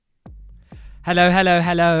Hello, hello,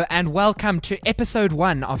 hello, and welcome to episode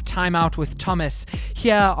 1 of Time Out with Thomas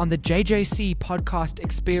here on the JJC podcast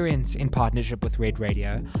experience in partnership with Red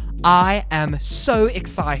Radio. I am so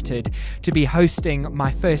excited to be hosting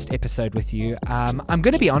my first episode with you. I'm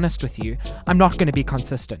going to be honest with you, I'm not going to be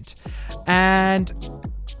consistent. And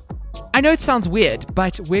I know it sounds weird,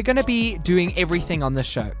 but we're going to be doing everything on the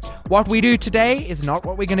show. What we do today is not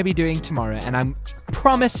what we're going to be doing tomorrow, and I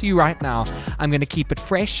promise you right now, I'm going to keep it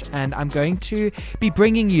fresh, and I'm going to be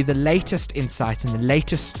bringing you the latest insights and the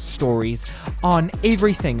latest stories on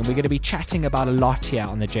everything, and we're going to be chatting about a lot here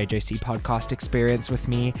on the JJC podcast experience with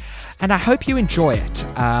me, and I hope you enjoy it.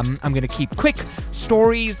 I'm going to keep quick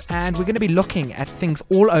stories, and we're going to be looking at things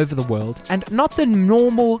all over the world, and not the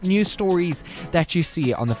normal news stories that you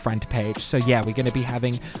see on the front page. So yeah, we're going to be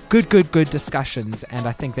having good discussions, and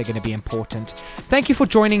I think they're going to be important. Thank you for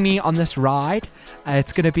joining me on this ride.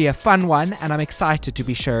 It's going to be a fun one, and I'm excited to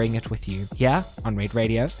be sharing it with you here on Red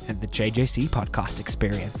Radio and the JJC podcast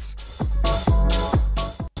experience.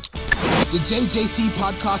 The JJC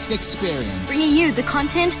podcast experience. Bringing you the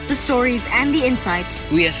content, the stories, and the insights.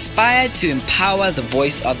 We aspire to empower the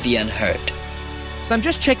voice of the unheard. So I'm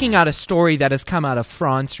just checking out a story that has come out of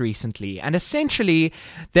France recently, and essentially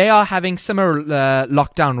they are having similar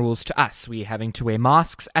lockdown rules to us. We're having to wear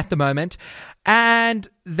masks at the moment, and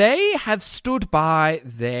they have stood by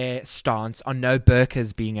their stance on no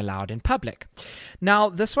burqas being allowed in public. Now,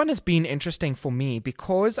 this one has been interesting for me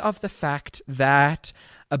because of the fact that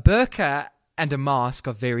a burqa and a mask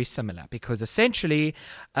are very similar, because essentially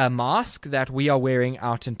a mask that we are wearing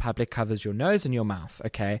out in public covers your nose and your mouth,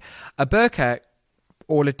 okay? A burqa,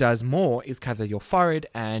 all it does more is cover your forehead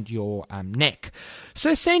and your neck. So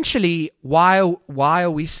essentially, why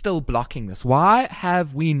are we still blocking this? Why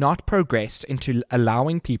have we not progressed into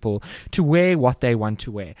allowing people to wear what they want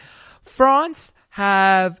to wear? France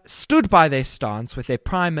have stood by their stance with their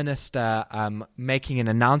Prime Minister making an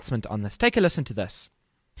announcement on this. Take a listen to this.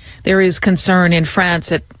 There is concern in France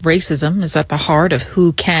that racism is at the heart of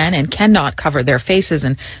who can and cannot cover their faces,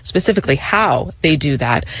 and specifically how they do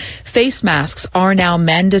that. Face masks are now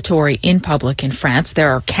mandatory in public in France.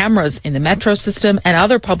 There are cameras in the metro system and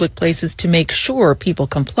other public places to make sure people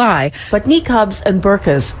comply. But niqabs and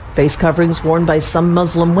burqas, face coverings worn by some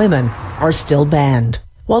Muslim women, are still banned.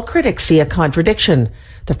 While critics see a contradiction,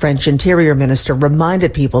 the French Interior Minister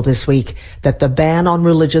reminded people this week that the ban on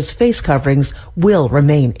religious face coverings will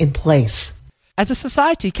remain in place. As a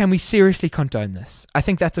society, can we seriously condone this? I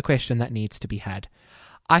think that's a question that needs to be had.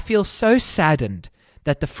 I feel so saddened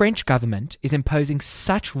that the French government is imposing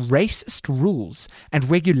such racist rules and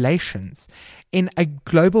regulations in a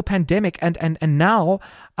global pandemic, and now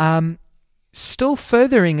still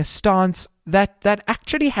furthering a stance that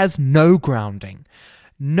actually has no grounding.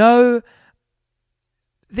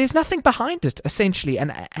 There's nothing behind it, essentially,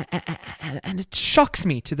 and it shocks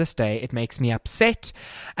me to this day. It makes me upset,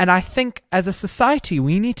 and I think as a society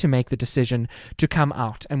we need to make the decision to come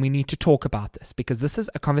out, and we need to talk about this, because this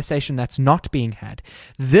is a conversation that's not being had.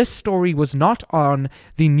 This story was not on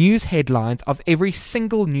the news headlines of every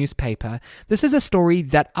single newspaper. This is a story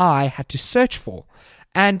that I had to search for.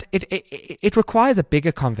 And it requires a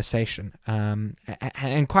bigger conversation,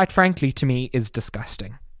 and quite frankly, to me, is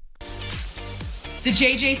disgusting. The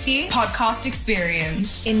JJC podcast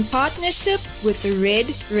experience in partnership with Red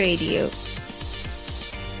Radio.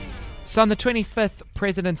 So on the 25th,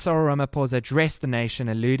 President Cyril Ramaphosa addressed the nation,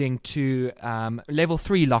 alluding to level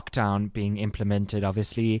 3 lockdown being implemented.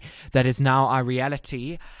 Obviously, that is now our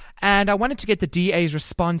reality. And I wanted to get the DA's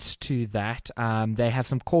response to that. They have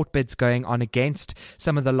some court bids going on against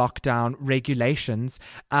some of the lockdown regulations.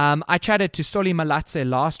 I chatted to Solly Malatse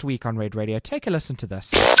last week on Red Radio. Take a listen to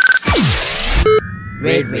this.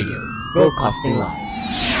 Red Radio, broadcasting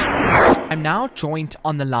live. I'm now joined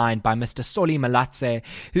on the line by Mr. Solly Malatse,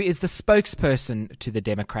 who is the spokesperson to the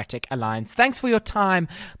Democratic Alliance. Thanks for your time.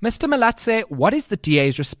 Mr. Malatse, what is the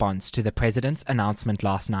DA's response to the President's announcement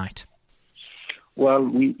last night? Well,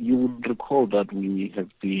 you would recall that we have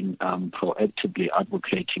been proactively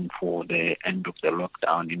advocating for the end of the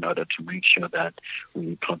lockdown in order to make sure that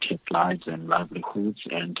we protect lives and livelihoods,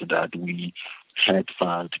 and that we had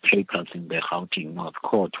filed papers in the Gauteng North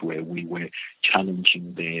Court where we were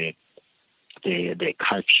challenging the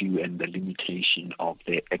curfew and the limitation of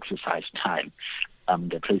the exercise time.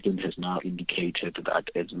 The President has now indicated that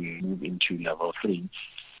as we move into level 3,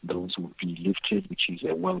 those will be lifted, which is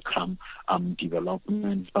a welcome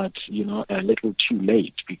development, but a little too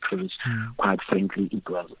late, because quite frankly it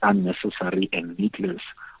was unnecessary and needless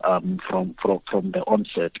from the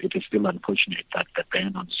onset. It is still unfortunate that the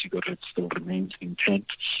ban on cigarettes still remains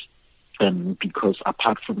intact. because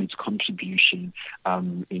apart from its contribution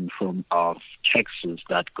in form of taxes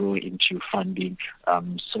that go into funding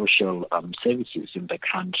social services in the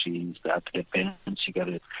countries, that the ban on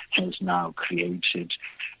cigarettes has now created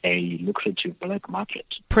a lucrative black market.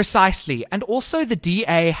 Precisely. And also the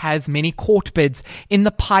DA has many court bids in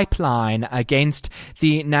the pipeline against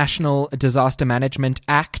the National Disaster Management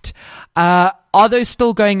Act. Are those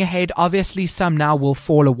still going ahead? Obviously, some now will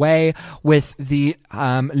fall away with the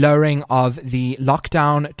lowering of the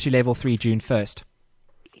lockdown to level 3 June 1st.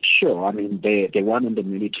 Sure. I mean, the one on the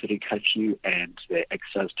military curfew and the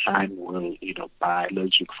excess time will, by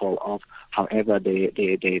logic fall off. However,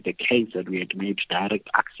 the case that we had made direct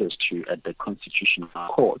access to at the Constitutional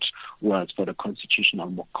Court was for the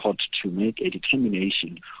Constitutional Court to make a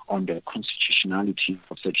determination on the constitutionality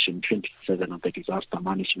of Section 27 of the Disaster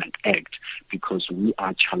Management Act, because we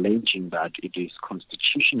are challenging that it is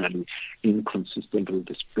constitutionally inconsistent with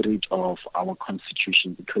the spirit of our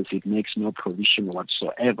Constitution, because it makes no provision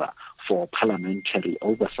whatsoever for parliamentary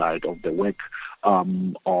oversight of the work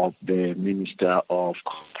of the Minister of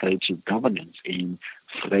Cooperative Governance in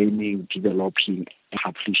framing, developing, and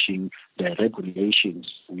publishing the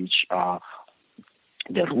regulations which are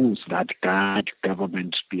the rules that guide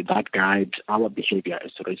government, that guide our behavior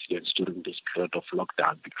as residents during this period of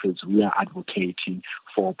lockdown, because we are advocating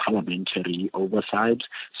for parliamentary oversight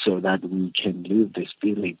so that we can live the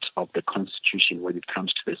spirit of the Constitution when it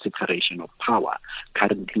comes to the separation of power.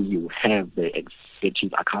 Currently, you have the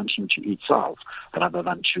executive accounting to itself rather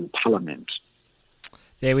than to Parliament.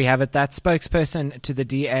 There we have it. That spokesperson to the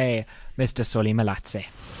DA, Mr. Solly Malatse.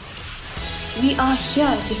 We are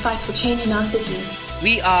here to fight for change in our city.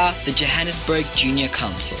 We are the Johannesburg Junior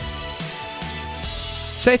Council.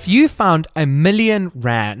 So if you found R1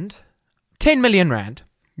 million, 10 million rand,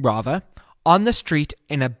 rather, on the street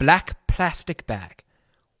in a black plastic bag,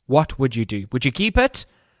 what would you do? Would you keep it?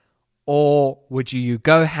 Or would you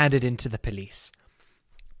go hand it into the police?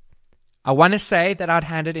 I want to say that I'd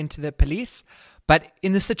hand it into the police, but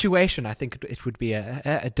in the situation, I think it would be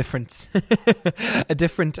a different, a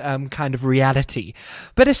different kind of reality.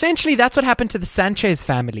 But essentially, that's what happened to the Sanchez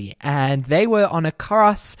family, and they were on a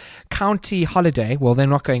cross county holiday. Well, they're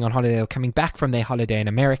not going on holiday; they were coming back from their holiday in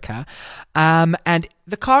America, and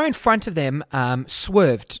the car in front of them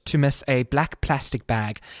swerved to miss a black plastic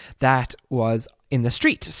bag that was in the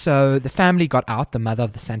street. So the family got out, the mother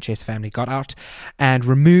of the Sanchez family got out and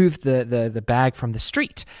removed the bag from the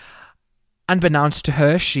street. Unbeknownst to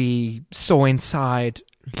her, she saw inside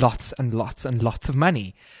lots and lots and lots of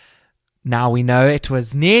money. Now we know it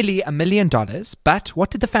was nearly $1 million, but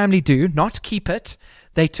what did the family do? Not keep it.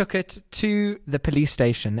 They took it to the police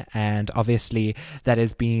station, and obviously that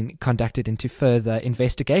has been conducted into further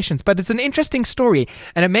investigations. But it's an interesting story,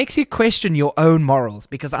 and it makes you question your own morals,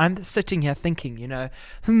 because I'm sitting here thinking,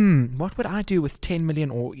 what would I do with 10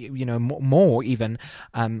 million or, more even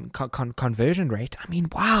conversion rate? I mean,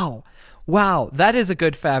 wow, that is a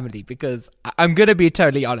good family, because I'm going to be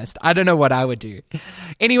totally honest. I don't know what I would do.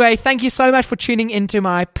 Anyway, thank you so much for tuning into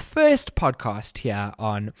my first podcast here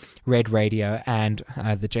on Red Radio and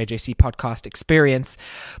the JJC podcast experience.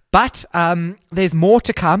 But there's more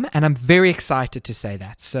to come, and I'm very excited to say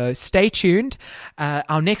that. So stay tuned.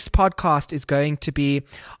 Our next podcast is going to be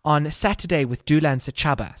on Saturday with Dulan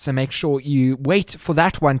Sechaba. So make sure you wait for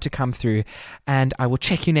that one to come through, and I will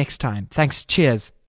check you next time. Thanks. Cheers.